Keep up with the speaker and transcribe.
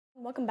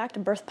Welcome back to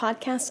Birth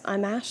Podcast.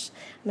 I'm Ash.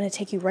 I'm going to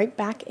take you right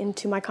back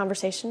into my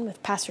conversation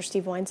with Pastor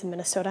Steve Wiens in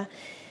Minnesota.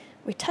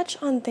 We touch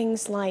on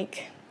things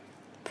like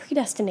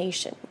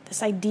predestination,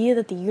 this idea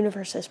that the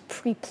universe has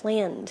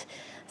pre-planned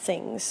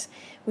things.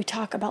 We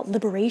talk about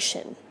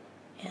liberation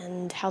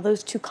and how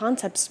those two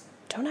concepts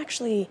don't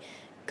actually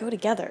go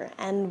together.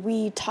 And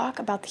we talk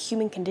about the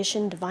human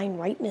condition, divine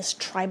rightness,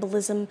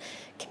 tribalism,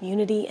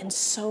 community, and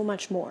so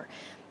much more.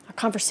 Our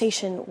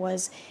conversation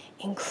was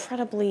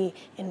incredibly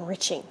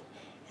enriching.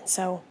 And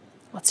so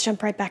let's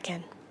jump right back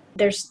in.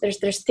 There's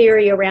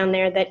theory around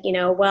there that,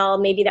 well,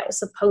 maybe that was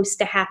supposed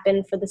to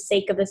happen for the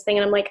sake of this thing.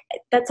 And I'm like,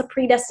 that's a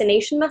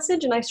predestination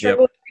message. And I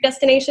struggle with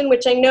predestination,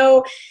 which I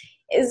know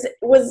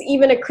was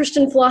even a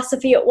Christian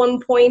philosophy at one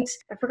point.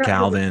 I forgot.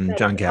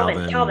 John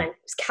Calvin. It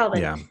was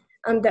Calvin. Yeah.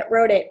 That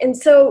wrote it. And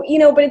so,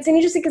 but it's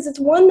interesting because it's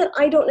one that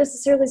I don't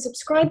necessarily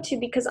subscribe to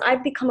because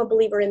I've become a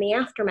believer in the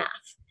aftermath.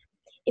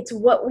 It's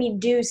what we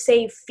do,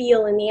 say,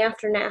 feel in the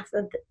aftermath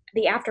of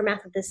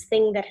this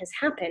thing that has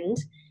happened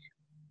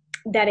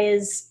that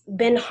has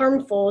been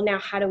harmful. Now,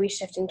 how do we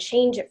shift and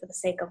change it for the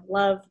sake of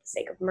love, for the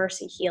sake of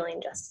mercy,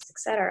 healing, justice,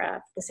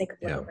 etc., for the sake of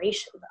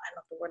liberation? I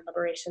love the word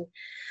liberation.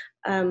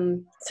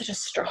 Such a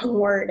strong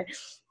word.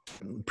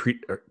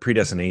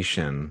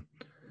 Predestination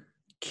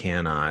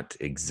cannot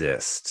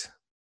exist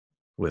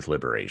with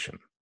liberation.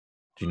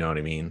 Do you know what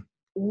I mean?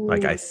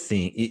 Like, I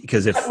think,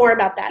 because if... Say more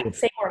about that.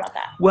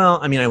 Well,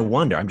 I mean,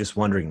 I'm just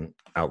wondering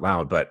out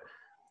loud, but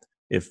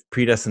if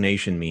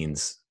predestination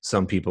means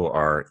some people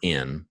are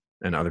in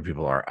and other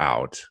people are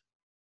out,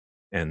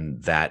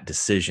 and that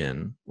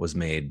decision was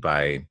made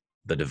by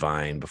the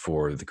divine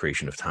before the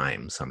creation of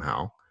time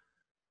somehow,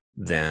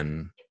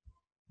 then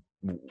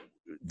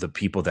the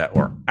people that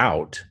are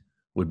out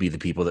would be the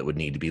people that would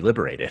need to be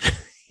liberated,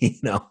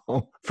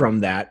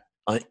 from that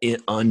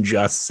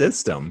unjust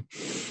system.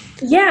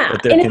 Yeah.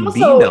 But there can be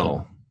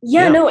no.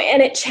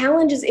 And it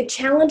challenges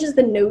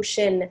the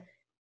notion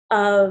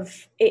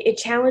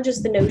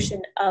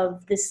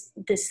of this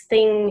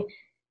thing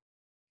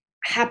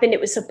happened. It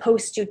was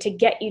supposed to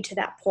get you to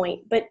that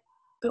point. But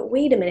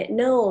wait a minute.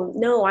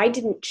 No, I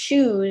didn't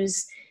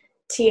choose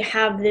to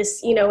have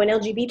this, an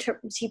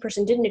LGBT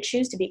person didn't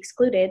choose to be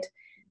excluded.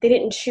 They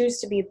didn't choose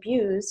to be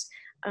abused.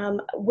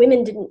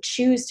 Women didn't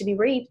choose to be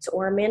raped,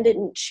 or a man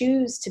didn't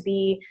choose to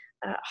be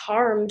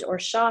harmed or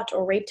shot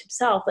or raped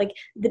himself. Like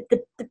the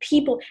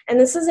people, and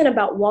this isn't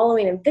about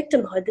wallowing in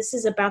victimhood. This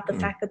is about the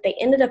fact that they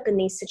ended up in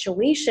these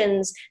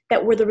situations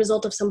that were the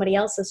result of somebody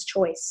else's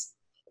choice,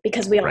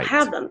 because we all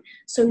have them.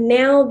 So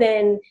now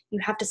then you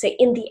have to say,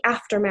 in the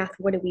aftermath,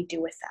 what do we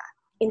do with that?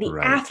 In the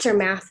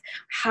aftermath,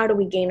 how do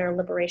we gain our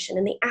liberation?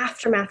 In the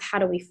aftermath, how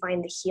do we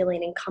find the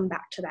healing and come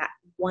back to that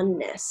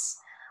oneness?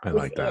 I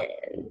like that.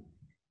 And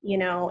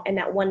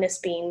that oneness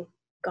being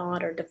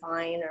God or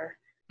divine or,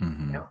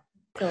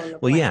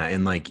 well, yeah.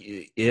 And like,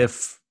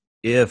 if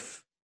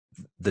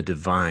the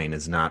divine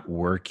is not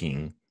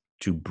working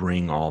to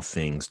bring all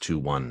things to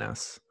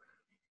oneness,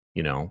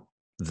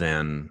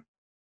 then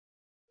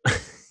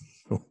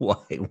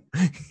why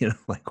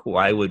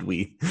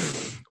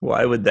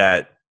would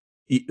that,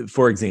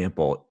 for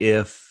example,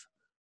 if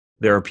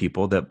there are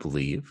people that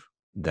believe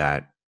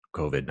that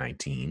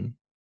COVID-19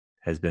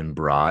 has been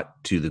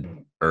brought to the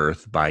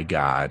earth by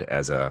God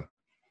as a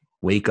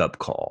wake-up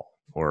call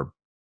or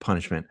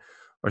punishment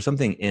or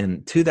something,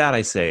 and to that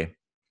I say,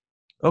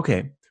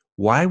 okay,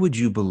 why would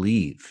you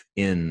believe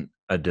in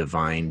a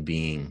divine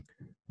being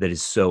that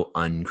is so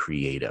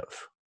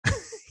uncreative?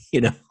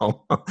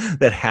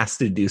 That has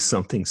to do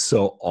something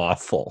so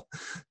awful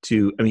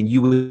you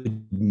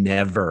would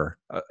never,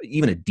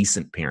 even a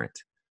decent parent,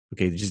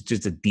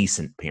 just a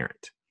decent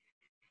parent,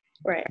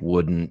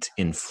 wouldn't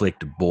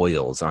inflict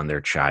boils on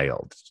their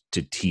child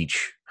to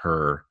teach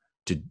her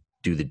to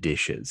do the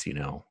dishes,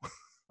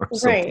 or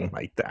something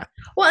like that.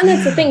 Well, and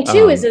that's the thing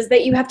too, is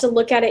that you have to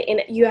look at it,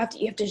 and you have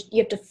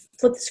to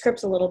flip the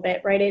scripts a little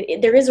bit, right?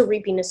 There is a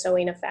reaping and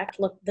sowing effect.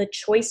 Look, the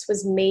choice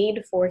was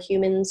made for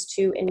humans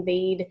to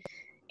invade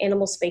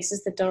animal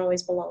spaces that don't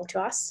always belong to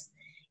us.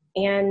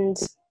 And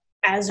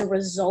as a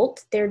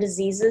result, their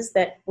diseases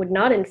that would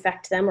not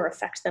infect them or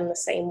affect them the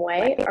same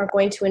way are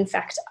going to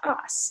infect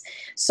us.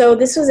 So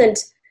this wasn't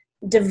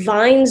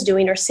divine's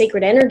doing or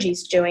sacred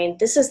energies doing.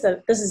 This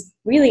is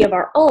really of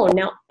our own.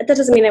 Now, that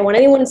doesn't mean I want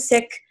anyone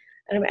sick.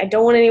 I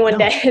don't want anyone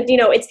dead.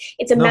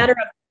 It's a matter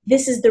of,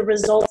 this is the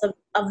result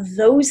of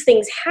those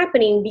things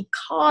happening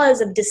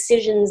because of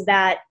decisions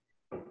that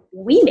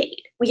we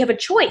made. We have a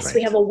choice. Right.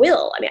 We have a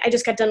will. I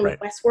just got done with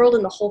Westworld,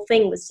 and the whole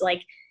thing was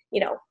like,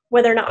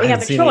 whether or not we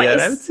have a choice.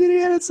 I haven't seen it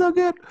yet. It's so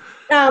good.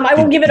 I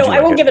won't give it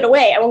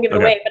away.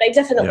 But I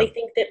definitely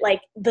think that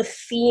like the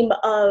theme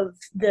of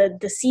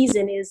the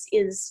season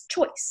is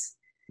choice.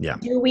 Yeah.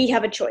 Do we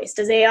have a choice?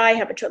 Does AI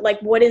have a choice? Like,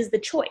 what is the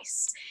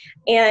choice?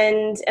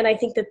 And I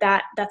think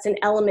that's an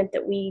element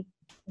that we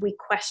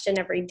question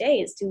every day,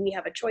 is, do we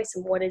have a choice,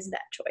 and what is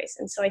that choice?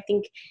 And so I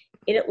think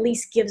it at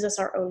least gives us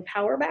our own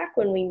power back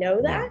when we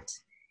know that,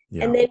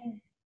 and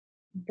then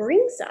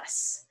brings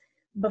us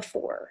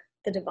before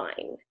the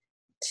divine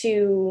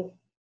to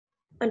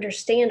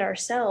understand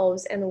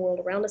ourselves and the world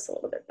around us a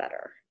little bit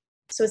better.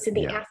 So it's in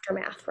the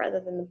aftermath rather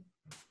than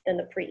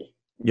the pre.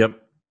 Yep.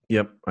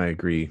 I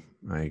agree.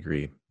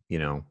 You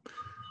know,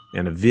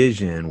 and a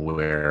vision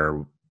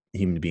where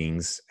human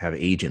beings have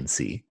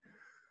agency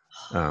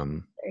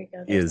There you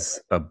go. is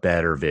a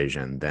better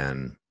vision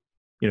than,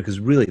 you know, because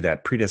really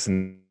that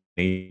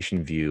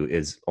predestination view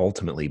is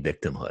ultimately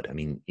victimhood. I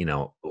mean, you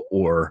know,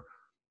 or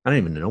I don't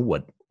even know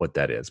what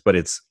that is, but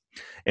it's,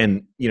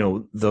 and, you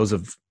know, those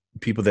of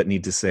people that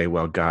need to say,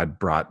 well, God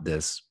brought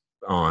this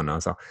on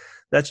us.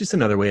 That's just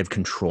another way of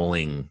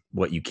controlling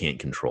what you can't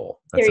control.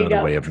 That's there you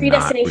another go. way of not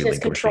Predestination is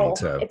relinquishing control.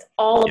 to. It's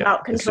all Yeah,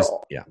 about it's just,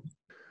 control. yeah.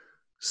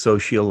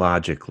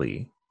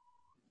 Sociologically,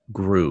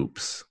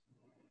 groups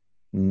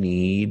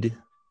need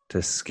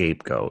to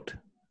scapegoat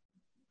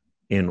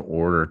in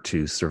order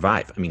to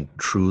survive. I mean,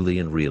 truly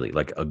and really,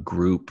 like a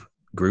group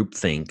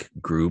think.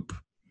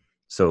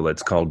 So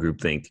let's call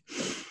groupthink,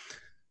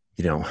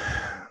 you know,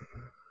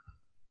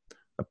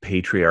 a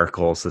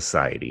patriarchal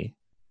society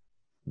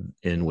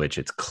in which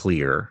it's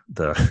clear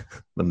the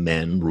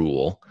men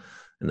rule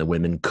and the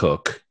women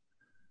cook,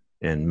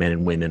 and men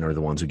and women are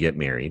the ones who get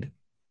married.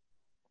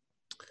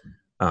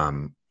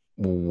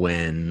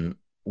 When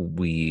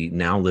we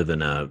now live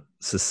in a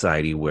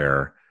society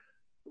where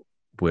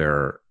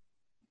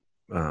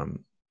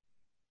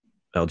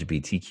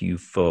LGBTQ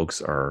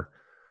folks are,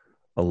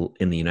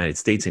 in the United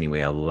States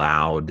anyway,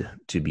 allowed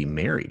to be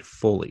married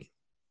fully,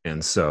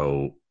 and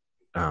so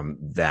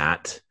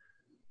that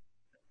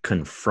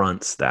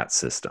confronts that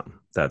system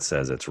that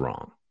says it's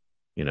wrong,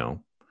 you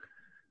know.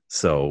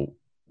 So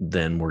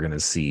then we're going to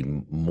see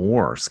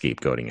more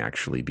scapegoating,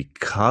 actually,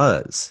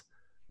 because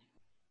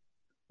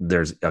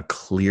there's a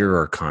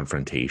clearer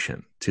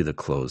confrontation to the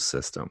closed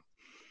system.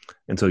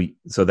 And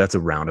so that's a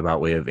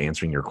roundabout way of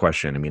answering your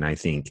question. I mean, I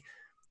think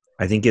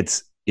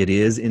it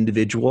is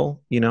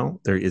individual, you know.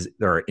 There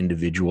are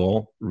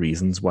individual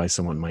reasons why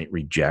someone might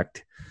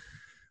reject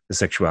the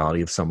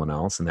sexuality of someone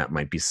else, and that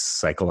might be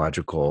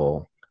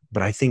psychological,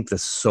 but I think the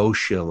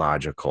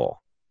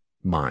sociological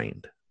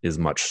mind is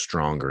much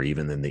stronger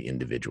even than the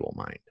individual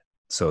mind.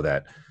 So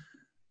that,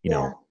 you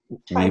know,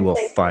 we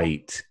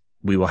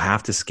will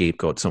have to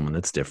scapegoat someone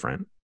that's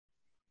different,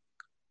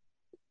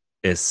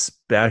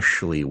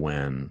 especially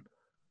when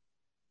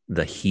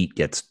the heat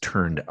gets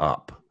turned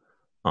up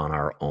on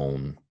our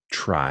own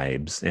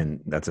tribes,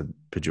 and that's a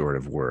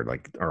pejorative word,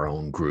 like our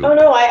own group. Oh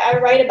no, I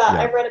read about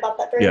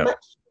that very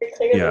much, very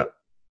clearly. Yeah.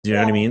 Do you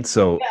know what I mean?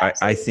 So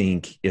I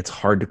think it's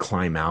hard to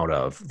climb out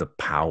of the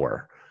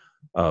power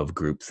of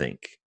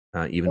groupthink,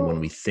 even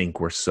when we think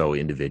we're so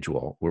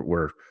individual.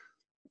 We're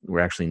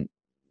actually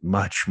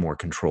much more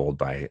controlled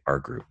by our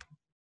group.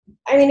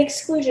 I mean,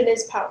 exclusion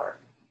is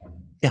power.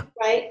 Yeah.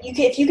 Right?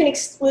 If you can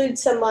exclude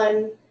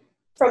someone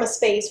from a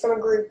space, from a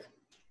group,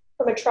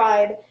 from a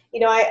tribe, you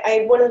know,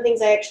 I one of the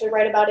things I actually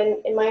write about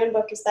in my own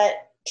book is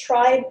that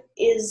tribe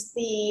is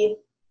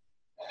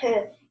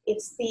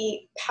it's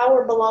the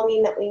power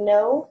belonging that we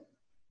know.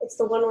 It's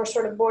the one we're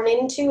sort of born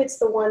into. It's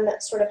the one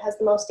that sort of has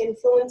the most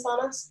influence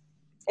on us.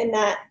 And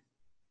that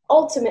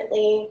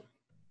ultimately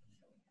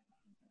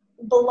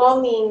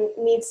belonging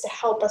needs to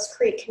help us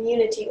create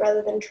community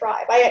rather than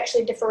tribe. I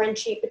actually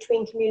differentiate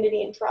between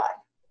community and tribe.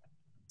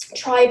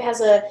 Tribe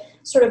has a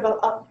sort of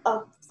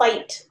a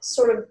fight,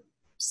 sort of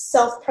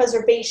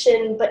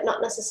self-preservation, but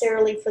not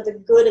necessarily for the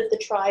good of the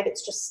tribe.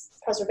 It's just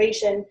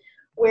preservation.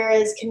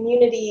 Whereas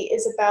community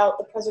is about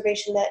the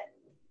preservation that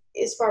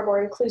is far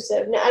more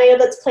inclusive. Now, I know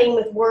that's playing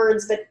with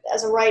words, but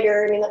as a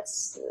writer, I mean,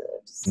 that's...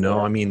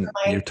 I mean,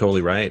 you're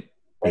totally right.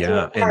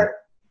 Yeah. And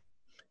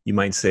you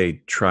might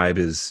say tribe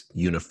is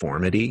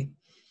uniformity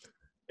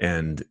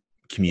and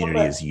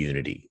community is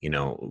unity, you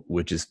know,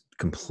 which is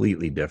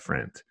completely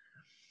different.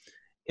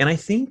 And I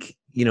think,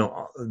 you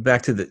know,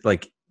 back to the,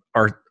 like,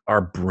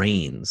 our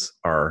brains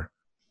have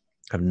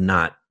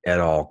not at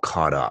all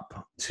caught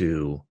up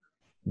to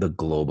the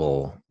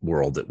global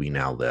world that we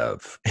now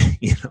live.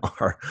 You know,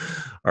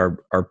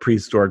 our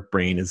prehistoric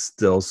brain is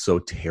still so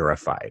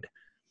terrified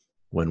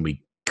when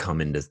we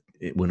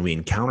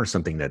encounter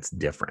something that's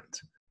different,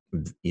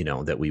 you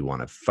know, that we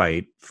want to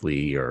fight,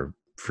 flee, or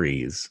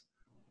freeze.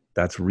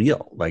 That's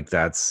real. Like,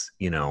 that's,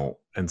 you know,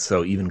 and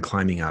so even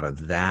climbing out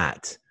of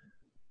that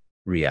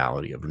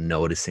reality of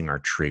noticing our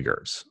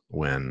triggers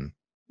when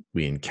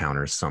we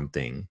encounter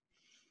something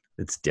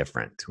that's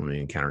different, when we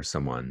encounter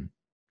someone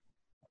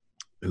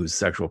whose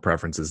sexual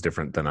preference is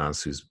different than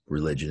us, whose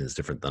religion is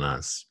different than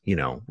us, you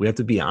know, we have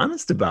to be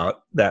honest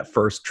about that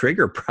first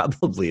trigger,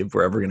 probably, if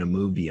we're ever going to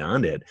move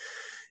beyond it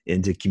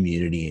into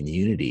community and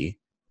unity,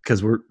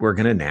 because we're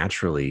going to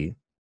naturally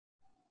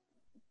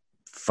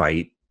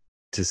fight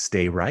to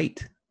stay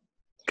right,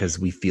 because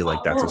we feel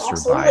like that's a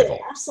survival.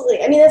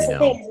 Absolutely. I mean, that's the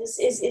thing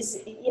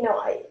is, you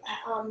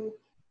know,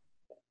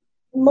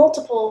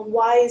 multiple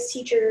wise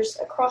teachers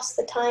across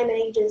the time and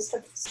ages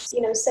have,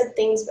 you know, said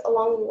things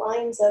along the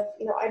lines of,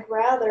 you know, I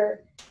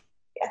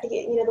think,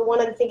 you know, the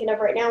one I'm thinking of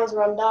right now is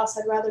Ram Dass.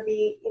 I'd rather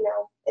be, you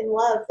know, in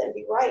love than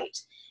be right.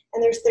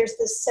 And there's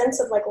this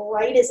sense of like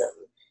rightism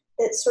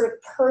that sort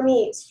of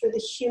permeates through the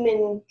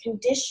human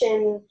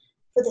condition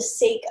for the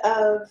sake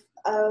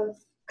of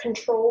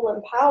control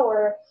and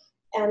power.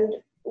 And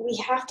we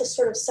have to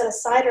sort of set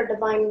aside our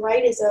divine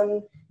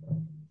rightism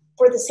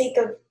for the sake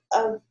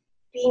of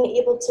being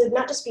able to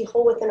not just be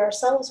whole within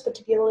ourselves, but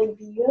to be able to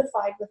be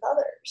unified with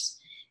others.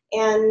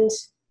 And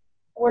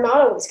we're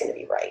not always going to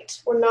be right.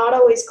 We're not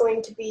always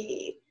going to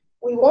be,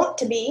 we want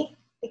to be,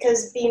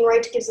 because being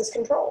right gives us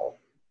control.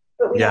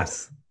 But we have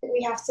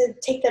to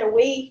take that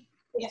away.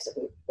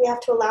 We have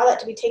to allow that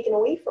to be taken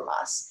away from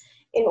us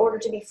in order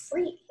to be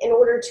free, in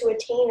order to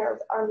attain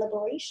our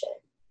liberation.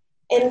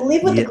 And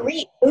live with the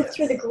grief, move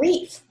through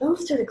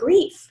the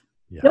grief.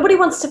 Yeah. Nobody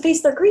wants to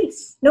face their grief.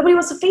 Nobody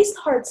wants to face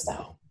the hard stuff.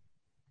 No.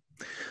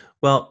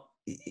 Well,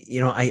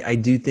 I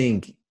do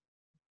think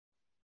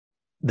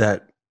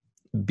that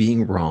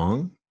being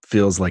wrong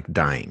feels like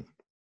dying.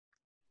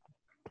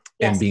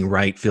 Yes. And being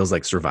right feels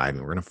like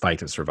surviving. We're going to fight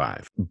to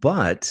survive.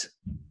 But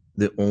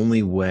the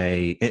only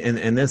way,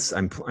 and this,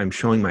 I'm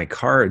showing my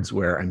cards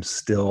where I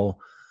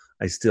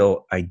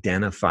still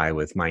identify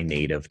with my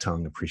native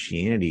tongue of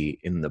Christianity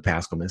in the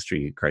Paschal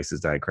mystery. Christ has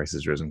died, Christ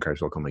is risen,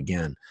 Christ will come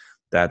again.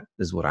 That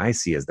is what I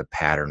see as the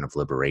pattern of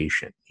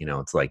liberation.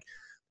 It's like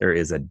there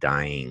is a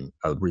dying,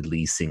 a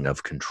releasing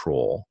of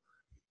control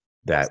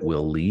that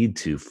will lead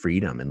to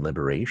freedom and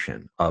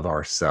liberation of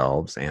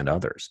ourselves and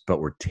others. But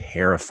we're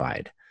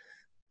terrified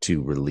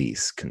to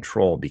release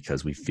control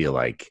because we feel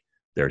like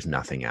there's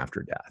nothing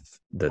after death.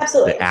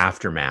 The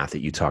aftermath that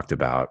you talked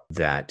about,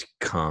 that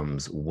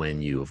comes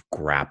when you've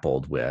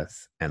grappled with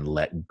and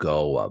let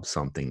go of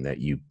something that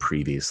you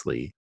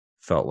previously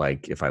felt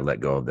like, if I let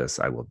go of this,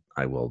 I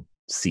will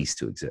cease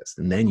to exist.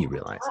 And then you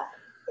realize,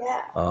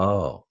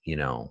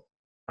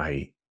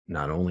 I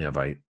not only have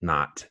I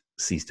not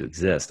ceased to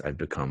exist, I've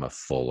become a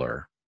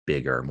fuller,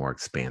 bigger, more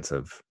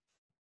expansive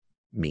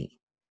me.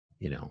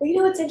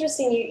 Well, it's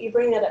interesting you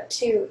bring that up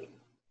too.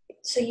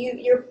 So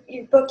your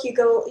book,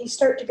 you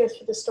start to go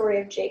through the story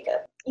of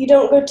Jacob. You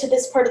don't go to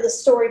this part of the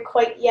story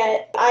quite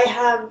yet. I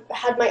have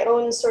had my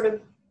own sort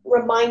of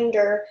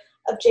reminder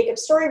of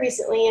Jacob's story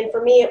recently, and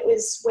for me it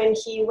was when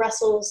he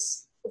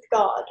wrestles with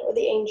God or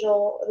the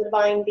angel or the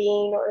divine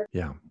being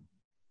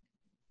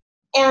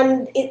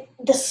and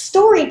the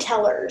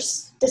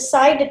storytellers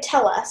decide to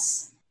tell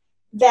us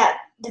that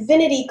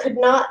divinity could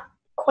not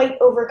quite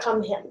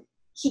overcome him.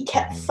 He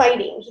kept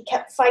fighting. He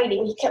kept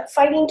fighting. He kept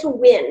fighting to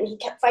win. He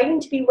kept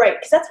fighting to be right,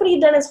 because that's what he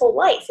had done his whole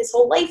life. His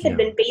whole life had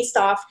been based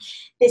off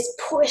this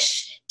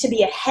push to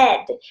be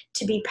ahead,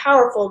 to be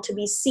powerful, to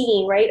be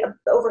seen, right?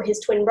 Over his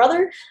twin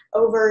brother,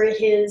 over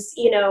his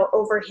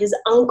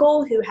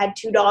uncle who had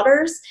 2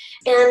 daughters.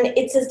 And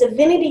it says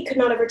divinity could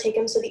not overtake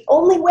him. So the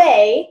only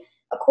way,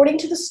 according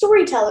to the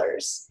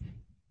storytellers,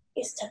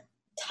 is to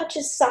touch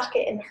his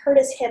socket and hurt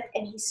his hip,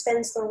 and he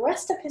spends the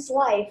rest of his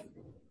life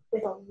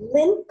with a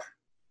limp,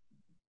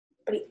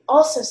 but he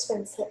also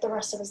spends the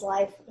rest of his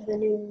life with a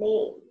new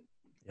name.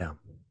 Yeah.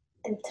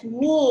 And to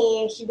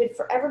me, he would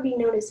forever be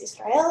known as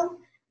Israel,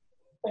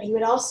 but he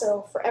would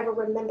also forever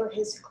remember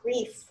his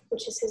grief,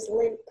 which is his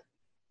limp,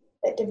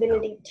 that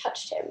divinity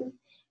touched him.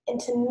 And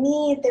to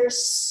me,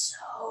 there's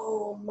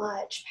so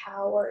much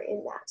power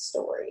in that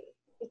story,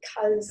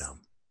 because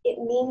it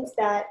means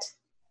that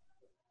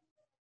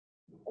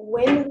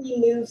when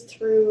we move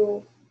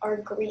through our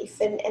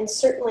grief, and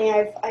certainly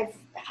I've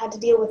had to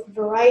deal with a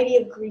variety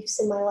of griefs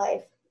in my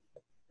life,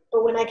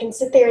 but when I can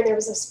sit there, and there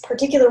was this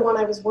particular one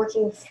I was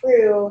working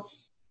through,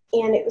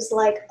 and it was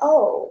like,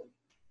 oh,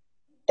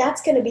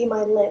 that's going to be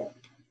my limp.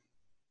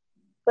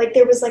 Like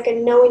there was like a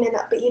knowing in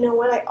that, but you know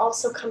what? I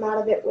also come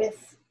out of it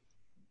with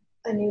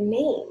a new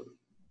name.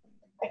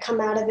 I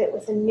come out of it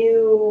with a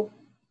new,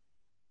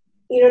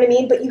 you know what I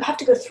mean? But you have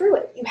to go through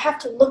it. You have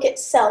to look at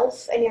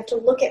self, and you have to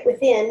look at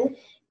within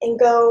and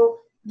go,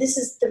 this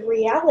is the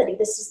reality.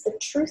 This is the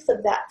truth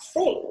of that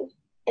thing,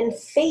 and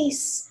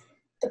face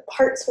the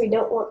parts we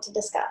don't want to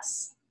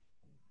discuss.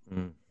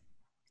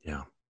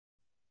 Yeah.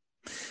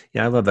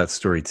 Yeah, I love that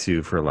story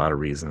too for a lot of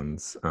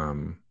reasons.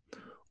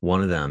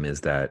 One of them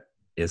is that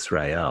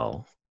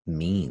Israel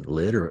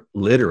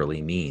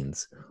literally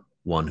means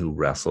one who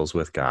wrestles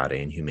with God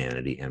and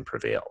humanity and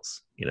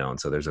prevails, and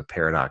so there's a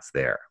paradox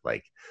there.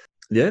 Like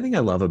the other thing I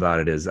love about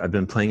it is I've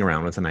been playing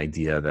around with an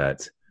idea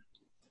that,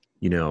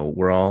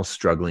 we're all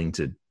struggling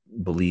to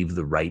believe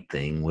the right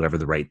thing, whatever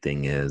the right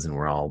thing is. And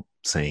we're all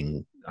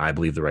saying, I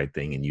believe the right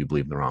thing and you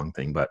believe the wrong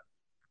thing. But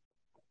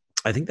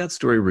I think that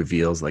story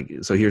reveals,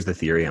 so here's the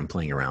theory I'm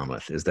playing around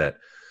with, is that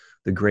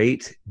the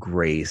great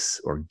grace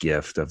or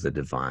gift of the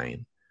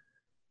divine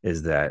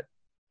is that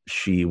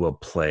she will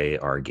play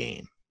our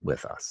game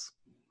with us,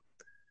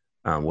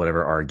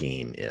 whatever our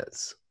game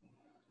is,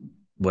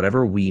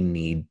 whatever we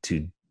need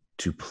to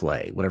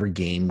play, whatever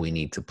game we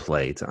need to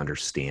play to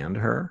understand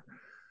her,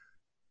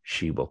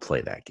 she will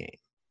play that game.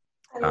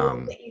 I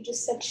love that you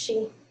just said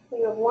she.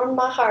 You have warmed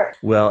my heart.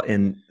 Well,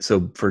 and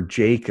so for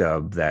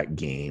Jacob, that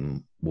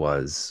game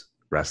was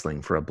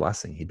wrestling for a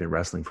blessing. He'd been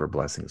wrestling for a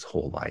blessing his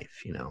whole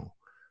life,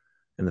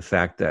 and the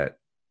fact that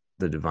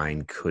the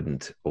divine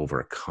couldn't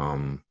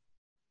overcome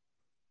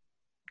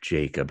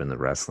Jacob and the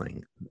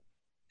wrestling.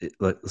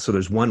 So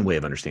there's one way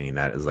of understanding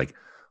that is like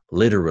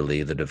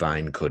literally the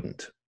divine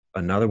couldn't.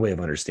 Another way of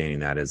understanding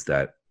that is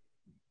that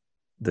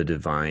the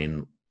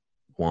divine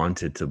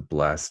wanted to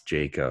bless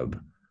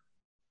Jacob,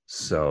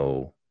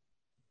 so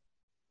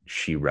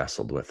she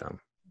wrestled with him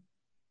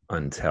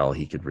until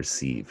he could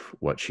receive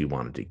what she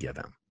wanted to give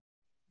him.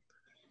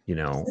 You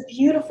know, it's a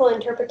beautiful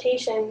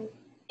interpretation.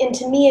 And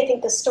to me, I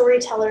think the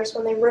storytellers,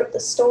 when they wrote the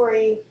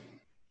story,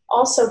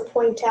 also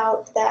point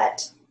out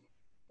that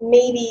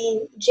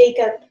maybe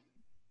Jacob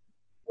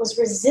was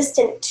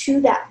resistant to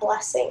that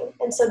blessing.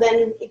 And so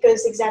then it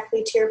goes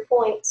exactly to your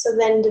point. So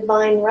then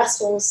divine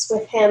wrestles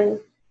with him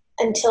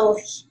until,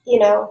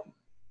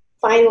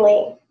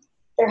 finally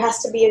there has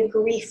to be a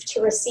grief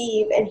to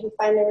receive, and he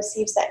finally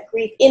receives that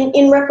grief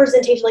in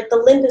representation. Like the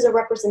limp is a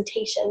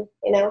representation,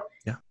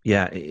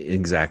 Yeah,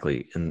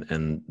 exactly.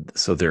 And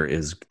so there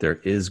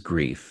is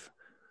grief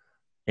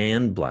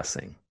and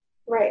blessing,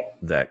 right,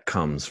 that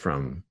comes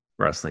from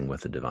wrestling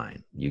with the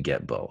divine. You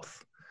get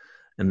both.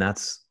 And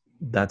that's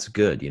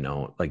good,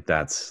 like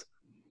that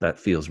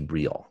feels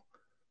real,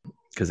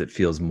 because it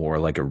feels more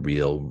like a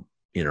real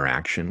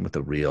interaction with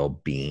a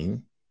real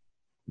being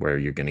where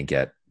you're going to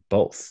get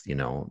both.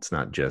 It's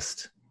not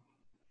just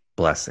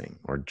blessing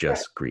or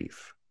just right.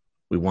 grief.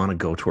 We want to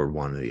go toward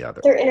one or the other.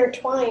 They're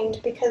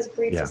intertwined because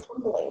grief Yeah. is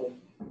humbling.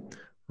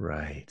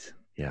 Right.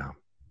 Yeah,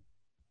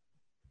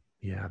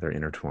 they're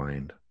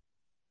intertwined.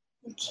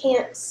 You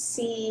can't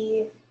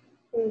see.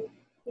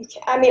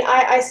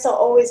 I still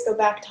always go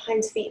back to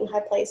Hind's Feet in High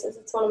Places.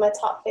 It's one of my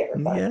top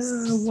favorite books.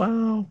 Yeah,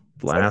 wow.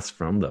 Blast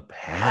from the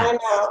past. I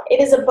know. It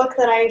is a book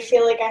that I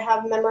feel like I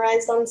have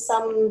memorized on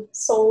some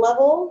soul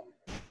level.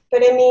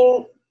 But I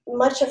mean,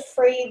 Much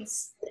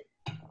Afraid's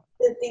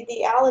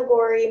the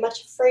allegory,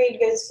 Much Afraid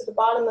goes to the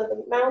bottom of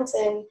the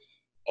mountain,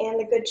 and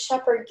the Good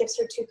Shepherd gives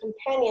her two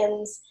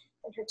companions,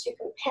 and her two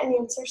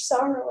companions are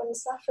sorrow and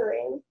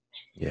suffering.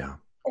 Yeah.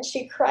 And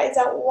she cries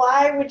out,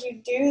 "Why would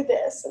you do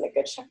this?" And the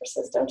Good Shepherd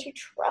says, "Don't you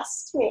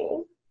trust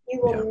me?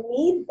 You will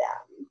need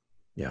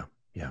them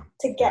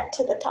to get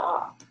to the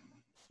top."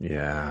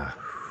 Yeah.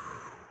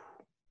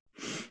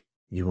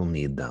 You will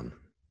need them.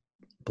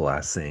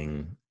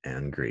 Blessing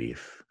and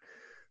grief,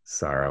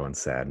 sorrow and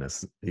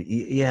sadness.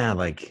 Yeah,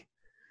 like,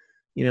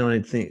 and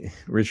I think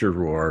Richard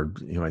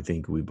Rohr, I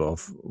think we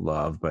both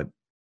love, but,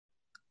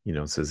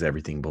 says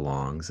everything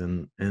belongs.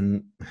 And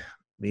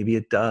maybe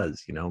it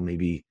does,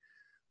 maybe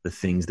the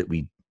things that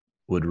we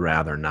would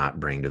rather not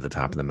bring to the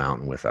top of the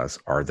mountain with us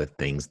are the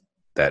things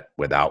that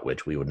without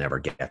which we would never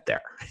get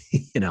there,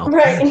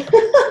 Right.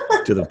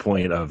 to the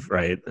point of,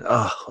 right,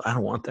 oh, I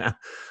don't want that.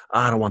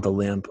 I don't want the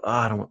limp.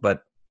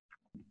 But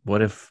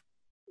what if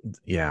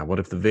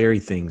the very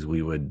things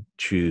we would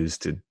choose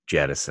to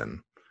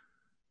jettison,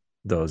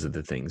 those are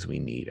the things we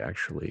need,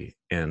 actually.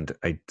 And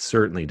I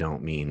certainly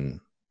don't mean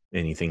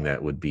anything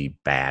that would be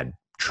bad,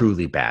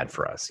 truly bad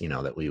for us,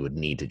 that we would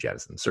need to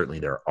jettison. Certainly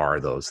there are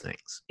those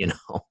things,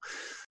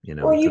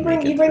 Well, you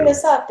bring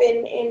this up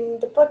in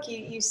the book.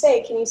 You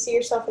say, can you see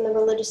yourself in the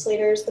religious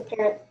leaders, the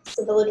parents,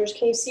 the villagers?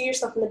 Can you see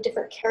yourself in the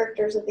different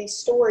characters of these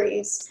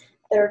stories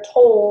that are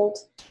told?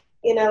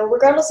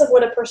 Regardless of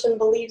what a person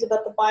believes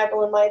about the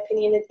Bible, in my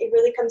opinion, it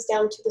really comes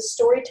down to the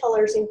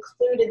storytellers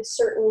included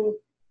certain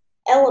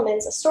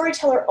elements. A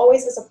storyteller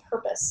always has a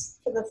purpose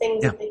for the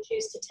things that they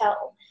choose to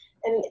tell.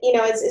 And,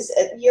 as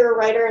you're a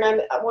writer and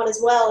I'm one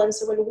as well. And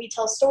so when we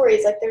tell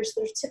stories, like there's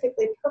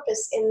typically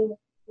purpose in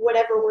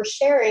whatever we're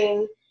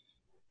sharing.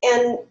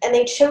 And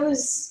they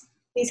chose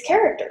these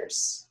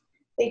characters.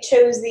 They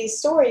chose these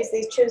stories.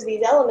 They chose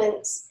these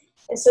elements.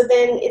 And so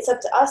then it's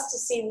up to us to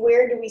see,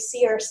 where do we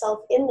see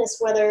ourselves in this,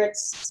 whether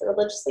it's the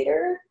religious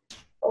leader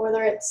or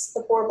whether it's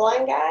the poor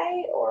blind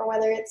guy or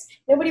whether it's,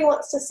 nobody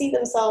wants to see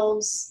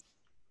themselves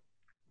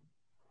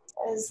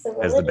as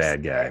the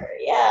bad guy.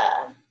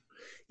 Yeah.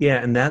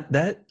 Yeah. And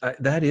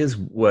that is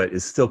what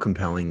is still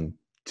compelling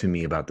to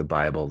me about the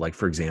Bible. Like,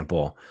 for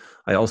example,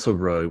 I also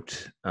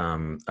wrote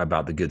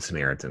about the Good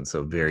Samaritan.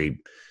 So very,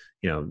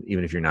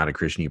 even if you're not a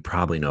Christian, you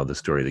probably know the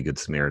story of the Good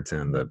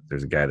Samaritan.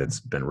 There's a guy that's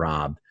been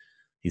robbed.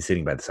 He's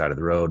sitting by the side of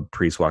the road.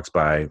 Priest walks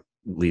by,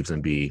 leaves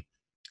him be,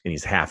 and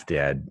he's half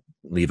dead.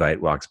 Levite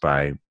walks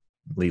by,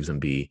 leaves him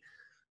be.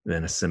 And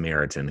then a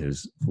Samaritan,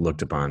 who's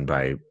looked upon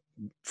by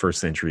first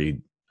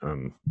century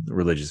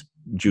religious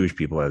Jewish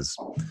people as,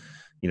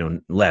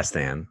 less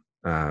than,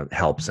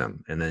 helps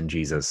him. And then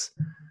Jesus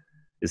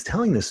is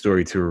telling this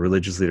story to a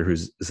religious leader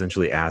who's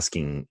essentially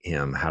asking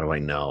him, how do I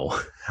know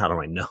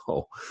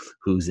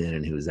who's in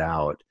and who's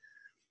out?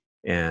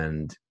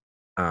 And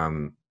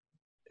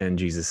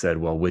Jesus said,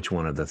 well, which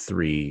one of the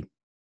three,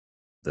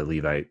 the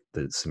Levite,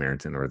 the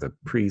Samaritan, or the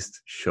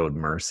priest, showed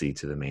mercy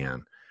to the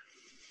man,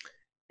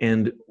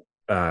 and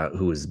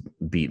who was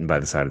beaten by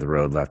the side of the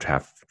road, left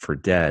half for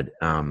dead?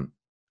 And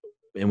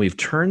we've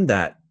turned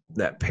that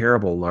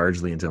parable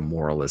largely into a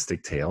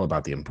moralistic tale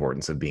about the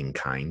importance of being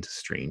kind to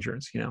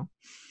strangers,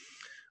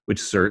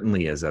 which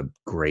certainly is a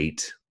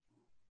great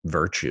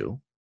virtue.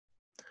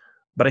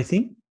 But I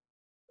think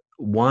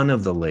one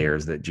of the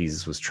layers that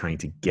Jesus was trying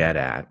to get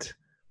at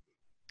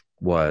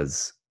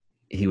was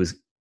he was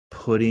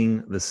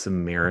putting the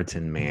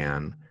Samaritan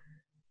man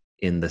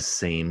in the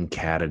same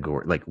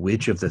category, like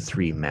which of the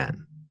three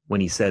men.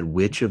 When he said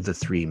which of the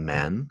three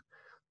men,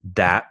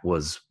 that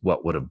was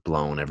what would have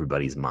blown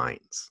everybody's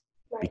minds,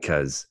 Right.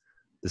 because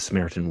the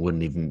Samaritan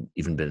wouldn't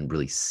even been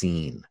really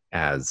seen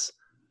as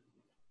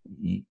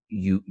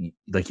you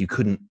like you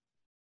couldn't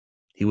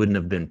he wouldn't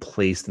have been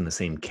placed in the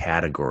same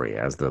category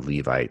as the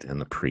Levite and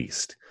the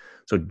priest.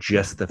 So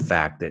just the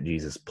fact that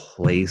Jesus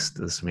placed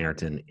the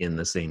Samaritan in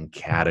the same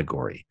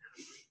category,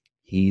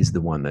 he's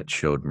the one that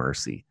showed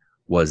mercy,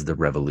 was the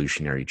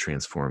revolutionary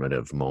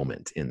transformative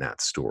moment in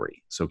that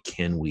story. So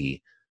can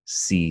we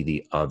see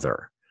the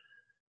other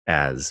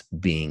as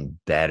being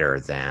better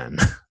than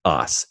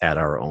us at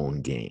our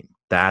own game?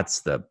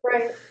 That's the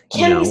right.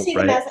 Can we see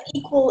them right? as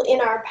equal in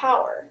our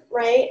power,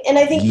 right? And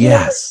I think,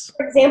 Yes.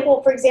 for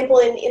example,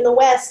 in the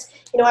West,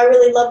 I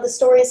really love the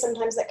stories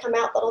sometimes that come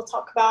out that'll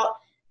talk about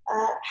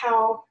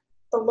how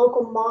the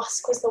local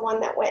mosque was the one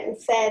that went and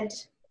fed,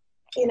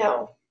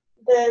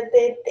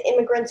 the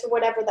immigrants or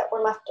whatever that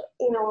were left,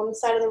 on the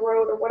side of the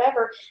road or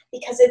whatever,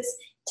 because it's,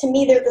 to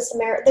me, they're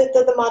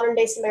the modern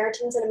day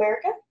Samaritans in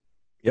America.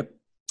 Yep.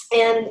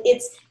 And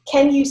it's,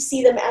 can you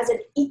see them as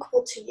an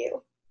equal to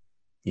you?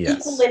 Yes.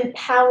 Equal in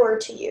power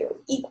to you,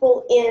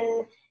 equal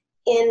in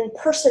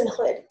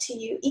personhood to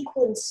you,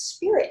 equal in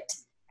spirit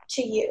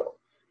to you.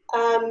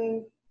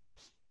 I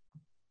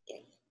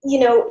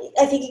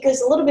think it goes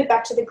a little bit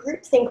back to the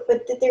group think,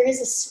 but that there is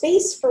a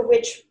space for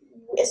which,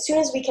 as soon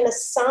as we can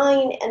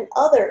assign an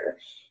other,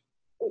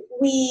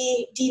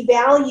 we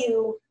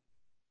devalue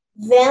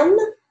them,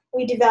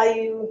 we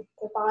devalue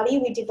their body,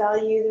 we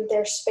devalue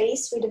their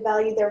space, we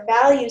devalue their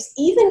values,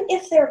 even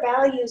if their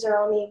values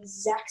are on the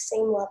exact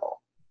same level.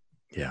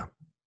 Yeah.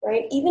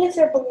 Right? Even if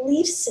their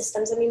belief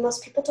systems,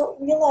 most people don't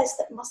realize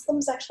that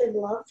Muslims actually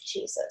love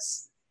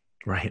Jesus.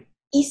 Right.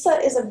 Isa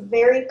is a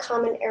very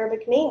common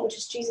Arabic name, which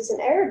is Jesus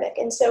in Arabic.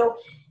 And so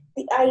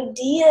the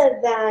idea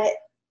that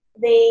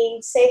they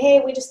say,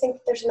 hey, we just think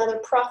that there's another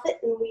prophet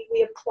and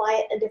we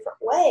apply it a different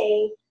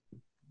way,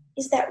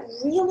 is that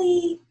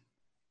really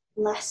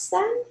less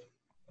than?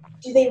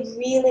 Do they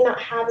really not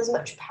have as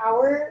much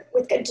power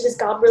with God? Does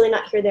God really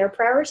not hear their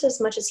prayers as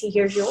much as he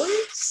hears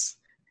yours?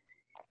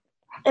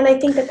 And I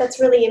think that that's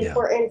really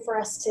important for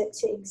us to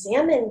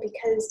examine,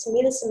 because to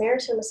me, the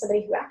Samaritan was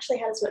somebody who actually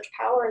had as much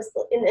power as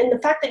and the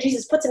fact that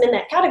Jesus puts him in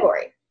that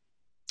category.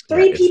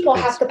 Three people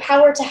have the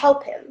power to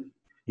help him.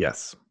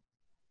 Yes.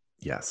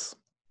 Yes.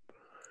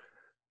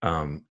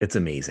 It's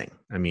amazing.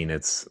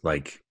 It's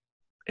like,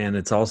 and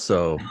it's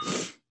also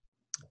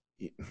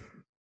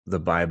the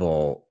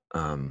Bible,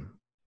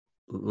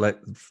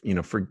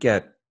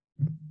 forget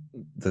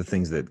the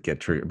things that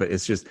get triggered, but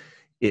it's just,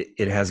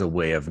 it has a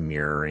way of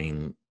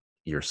mirroring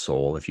your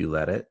soul if you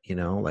let it,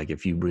 like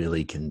if you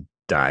really can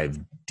dive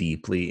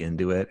deeply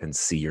into it and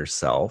see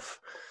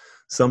yourself,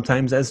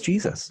 sometimes as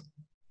Jesus,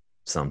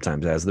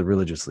 sometimes as the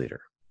religious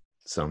leader,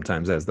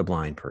 sometimes as the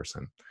blind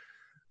person.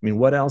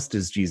 What else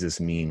does Jesus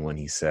mean when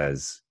he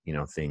says,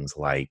 things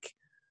like,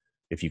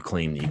 if you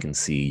claim that you can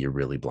see, you're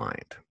really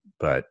blind,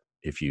 but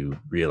if you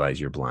realize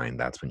you're blind,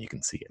 that's when you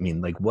can see.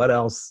 What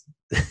else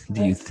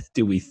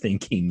do we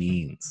think he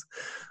means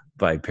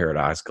by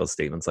paradoxical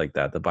statements like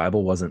that? The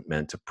Bible wasn't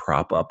meant to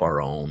prop up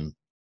our own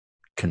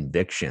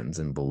convictions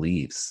and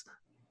beliefs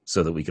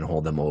so that we can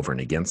hold them over and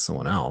against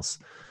someone else.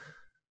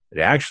 It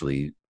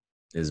actually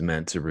is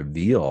meant to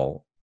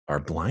reveal our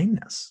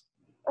blindness.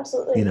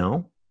 Absolutely.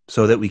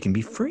 So that we can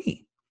be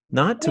free,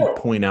 not to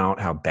point out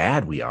how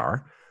bad we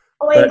are.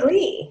 Oh, I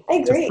agree.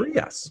 To free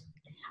us.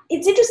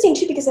 It's interesting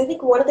too, because I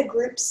think one of the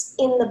groups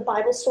in the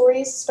Bible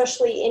stories,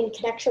 especially in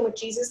connection with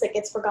Jesus, that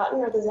gets forgotten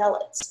are the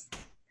Zealots.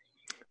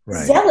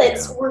 Right.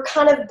 Zealots were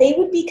they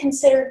would be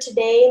considered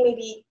today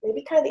maybe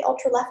kind of the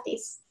ultra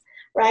lefties,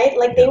 right?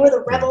 Like they were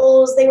the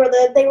rebels, they were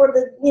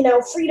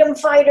the freedom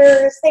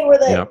fighters, they were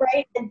the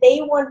right, and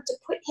they wanted to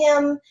put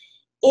him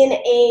in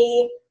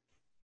a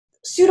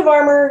suit of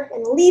armor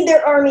and lead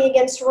their army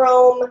against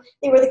Rome.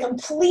 They were the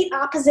complete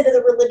opposite of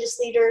the religious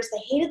leaders. They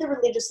hated the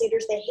religious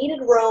leaders. They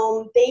hated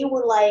Rome. They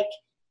were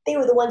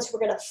the ones who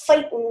were going to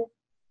fight and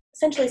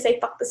essentially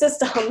say, fuck the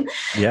system,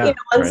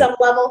 on some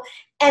level.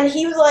 And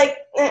he was like,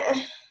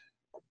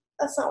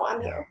 that's not why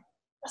I'm here.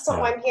 That's not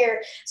why I'm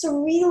here.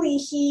 So really,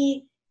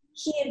 he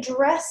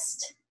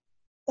addressed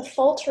the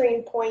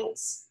faltering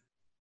points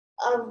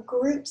of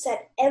groups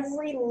at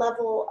every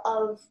level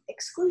of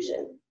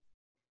exclusion.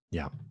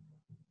 Yeah.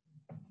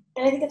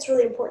 And I think it's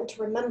really important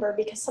to remember,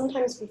 because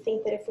sometimes we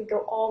think that if we go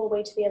all the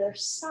way to the other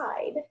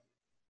side,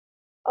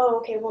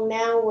 well,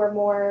 now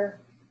we're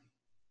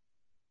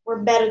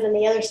better than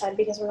the other side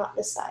because we're not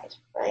this side,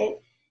 right?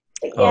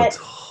 But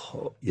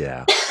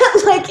yet,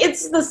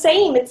 it's the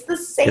same. It's the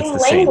same language.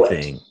 Same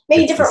thing.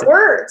 Maybe different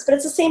words, but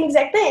it's the same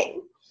exact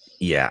thing.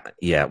 Yeah,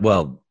 yeah.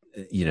 Well,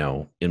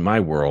 in my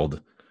world,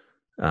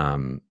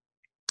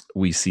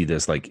 we see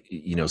this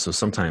so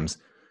sometimes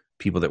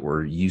people that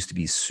were used to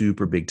be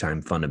super big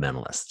time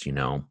fundamentalists,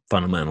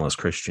 fundamentalist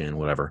Christian,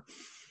 whatever.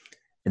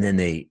 And then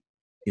they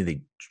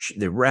they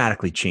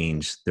radically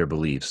changed their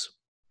beliefs,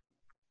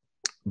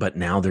 but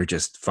now they're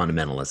just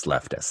fundamentalist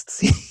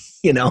leftists.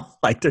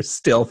 Like they're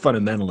still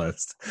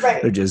fundamentalists.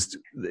 Right. They're just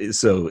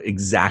so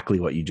exactly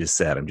what you just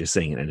said. I'm just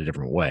saying it in a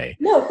different way.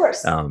 No, of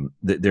course.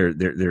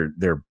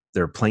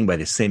 They're playing by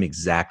the same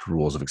exact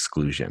rules of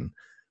exclusion.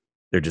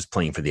 They're just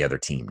playing for the other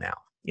team now.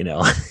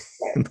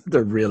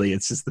 They're really,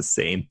 it's just the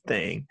same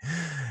thing.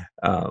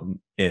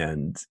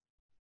 And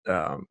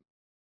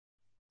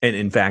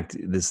in fact,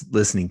 this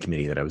listening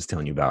committee that I was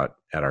telling you about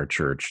at our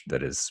church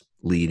that is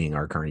leading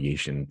our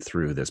congregation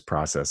through this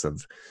process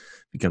of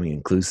becoming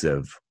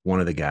inclusive, one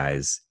of the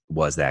guys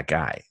was that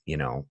guy,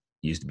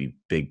 used to be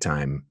big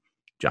time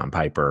John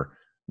Piper.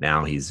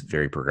 Now he's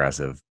very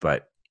progressive,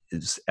 but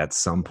at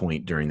some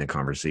point during the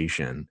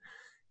conversation,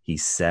 he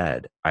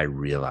said, I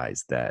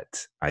realized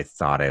that I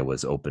thought I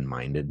was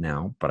open-minded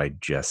now, but I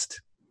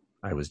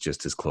was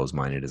just as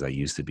closed-minded as I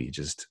used to be,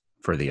 just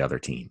for the other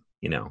team,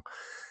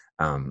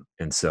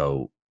 and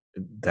so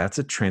that's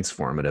a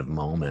transformative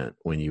moment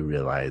when you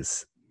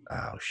realize,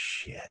 oh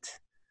shit,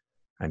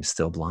 I'm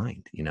still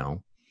blind,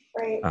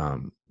 Right.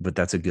 But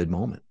that's a good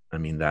moment. I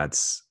mean,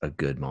 that's a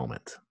good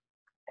moment.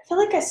 I feel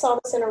like I saw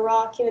this in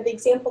Iraq. The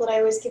example that I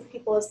always give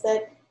people is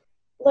that,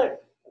 look,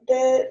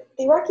 the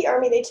Iraqi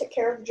army, they took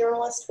care of the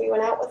journalists. We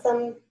went out with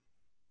them.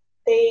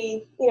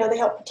 They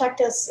helped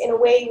protect us. In a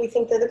way, we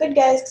think they're the good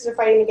guys because they're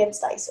fighting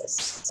against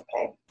ISIS.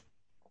 Okay.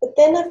 But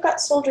then I've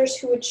got soldiers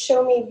who would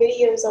show me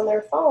videos on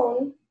their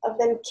phone of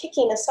them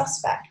kicking a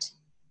suspect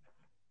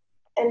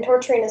and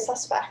torturing a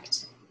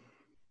suspect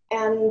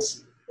and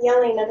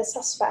yelling at a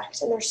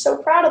suspect. And they're so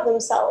proud of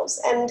themselves.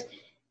 And,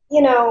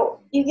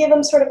 you give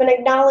them sort of an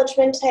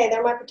acknowledgement, hey,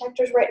 they're my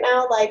protectors right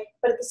now.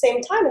 But at the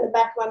same time, in the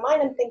back of my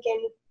mind, I'm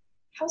thinking,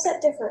 how's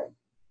that different?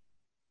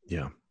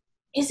 Yeah.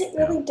 Is it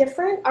really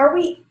different? Are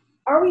we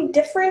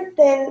different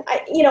than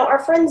our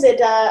friends at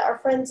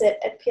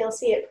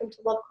PLC at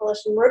Primitive Love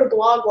Coalition wrote a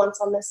blog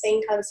once on the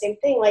same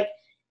thing. Like,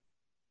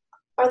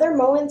 are there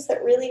moments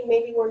that really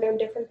maybe we're no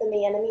different than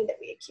the enemy that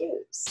we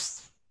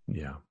accuse?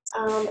 Yeah.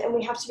 And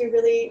we have to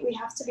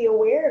be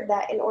aware of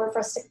that in order for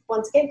us to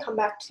once again come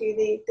back to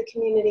the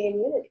community and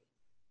unity.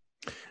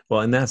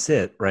 Well, and that's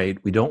it, right?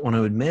 We don't want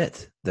to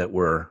admit that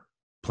we're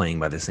playing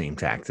by the same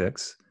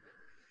tactics,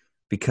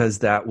 because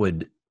that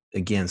would,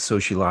 again,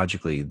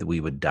 sociologically, we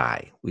would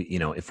die.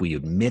 If we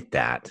admit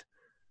that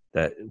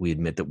we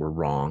admit that we're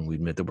wrong, we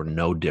admit that we're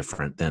no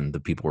different than the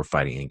people we're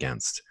fighting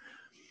against,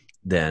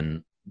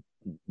 then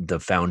the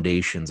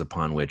foundations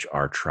upon which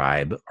our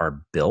tribe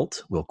are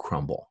built will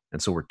crumble.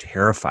 And so we're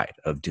terrified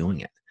of doing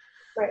it.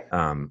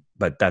 Right.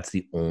 But that's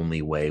the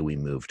only way we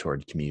move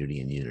toward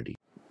community and unity.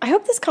 I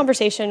hope this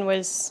conversation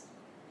was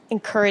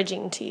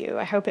encouraging to you.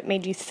 I hope it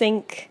made you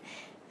think,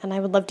 and I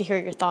would love to hear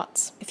your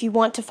thoughts. If you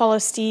want to follow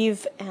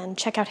Steve and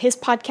check out his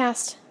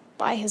podcast,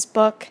 buy his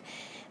book,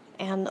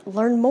 and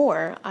learn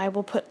more, I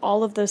will put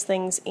all of those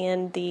things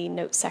in the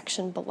notes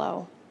section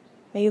below.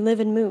 May you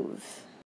live and move